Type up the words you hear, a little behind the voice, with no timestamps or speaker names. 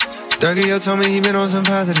Dougie told me he been on some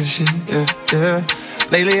positive shit, yeah.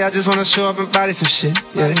 Lately I just wanna show up and body some shit,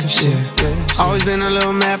 yeah. Always been a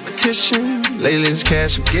little mathematician. Lately it's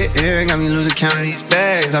cash I'm getting, got me losing count of these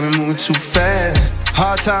bags. I've been moving too fast.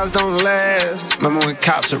 Hard times don't last. Remember when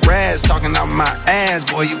cops are rats talking out my ass?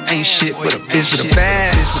 Boy, you ain't shit but a bitch with a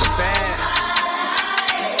bag.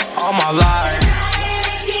 All my life,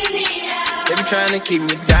 they be trying to keep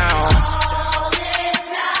me down.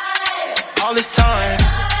 All this time,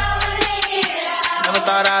 never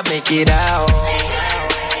thought I'd make it out.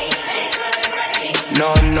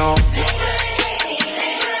 No.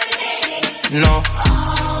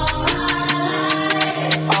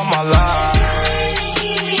 All my life,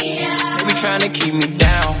 they be trying to keep me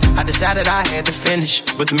down. I decided I had to finish,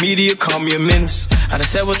 but the media called me a menace. I done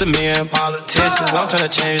sat with the men politicians, I'm trying to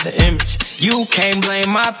change the image. You can't blame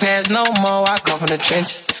my past no more, I come from the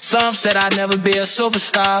trenches. Some said I'd never be a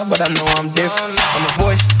superstar, but I know I'm different. I'm a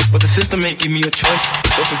voice, but the system ain't give me a choice.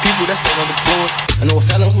 There's some people that still unemployed. I know a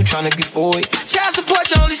fella who tryna be for it. Child support,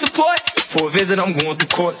 your only support. For a visit, I'm going through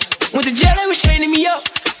courts. Went to jail, they was chaining me up.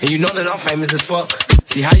 And you know that I'm famous as fuck.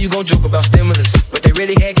 See how you gon' joke about stimulus, but they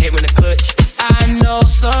really had came in the clutch. I know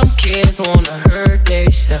some kids wanna hurt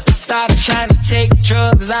themselves. Stop trying to take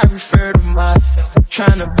drugs, I refer to myself.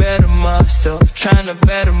 Trying to better myself, trying to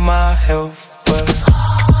better my health. But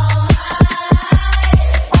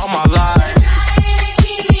all my life,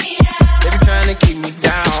 they be trying to keep me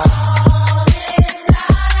down.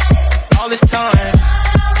 All this time,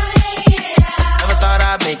 never thought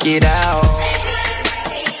I'd make it out.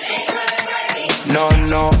 No.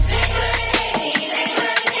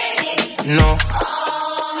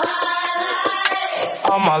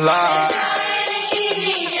 All my life,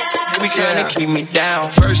 they be trying to keep me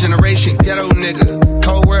down. First generation ghetto nigga,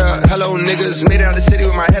 whole world hello niggas. Made it out the city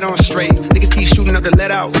with my head on straight. Niggas keep shooting up the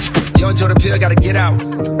let out. Yo, enjoy the pill, gotta get out.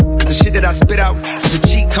 The shit that I spit out is a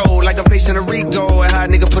cheat code, like I'm facing a Rico. And how a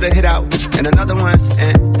nigga put a hit out. And another one,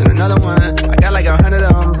 and another one. I got like 100 of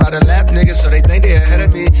them. By the lap niggas, so they think they ahead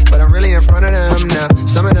of me, but I'm really in front of them now.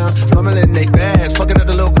 Some of them fumbling they bags, fucking up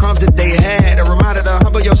the little crumbs that they had. A reminder to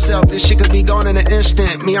humble yourself, this shit could be gone in an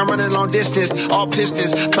instant. Me, I'm running long distance, all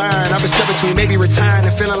pistons firing. I've been stuck between maybe retiring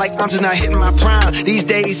and feeling like I'm just not hitting my prime. These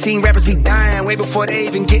days, seeing rappers be dying way before they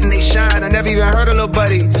even getting they shine. I never even heard of Lil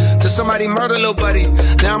Buddy, till somebody murder Lil Buddy.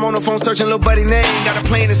 Now I'm on the phone searching Lil Buddy name, gotta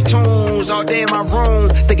play his tunes all day in my room.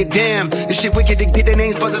 Thinking, damn, this shit wicked to get their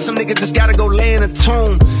names buzzing. Some niggas just gotta go lay in a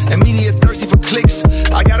tomb. And media thirsty for clicks.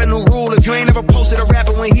 I got a new rule, if you ain't ever posted a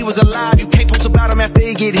rapper when he was alive, you can't post about him after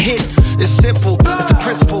he get hit. It's simple, it's the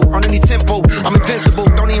principle, on any tempo. I'm invincible,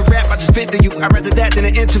 don't even rap, I just vent to you. I'd rather that than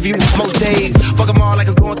an interview, most days. Fuck them all like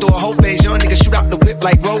I'm going through a whole phase. Young niggas shoot out the whip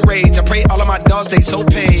like road rage. I pray all of my dogs stay so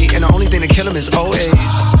paid, and the only thing to kill them is old age.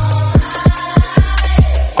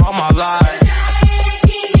 All my life,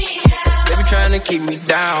 they be trying to keep me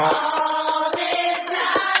down.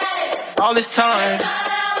 All this time,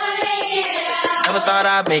 never thought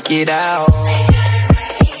I'd make it out.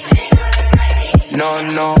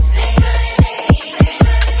 No.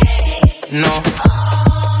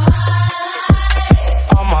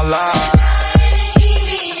 All my life,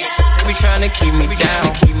 they be trying to keep me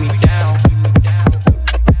down.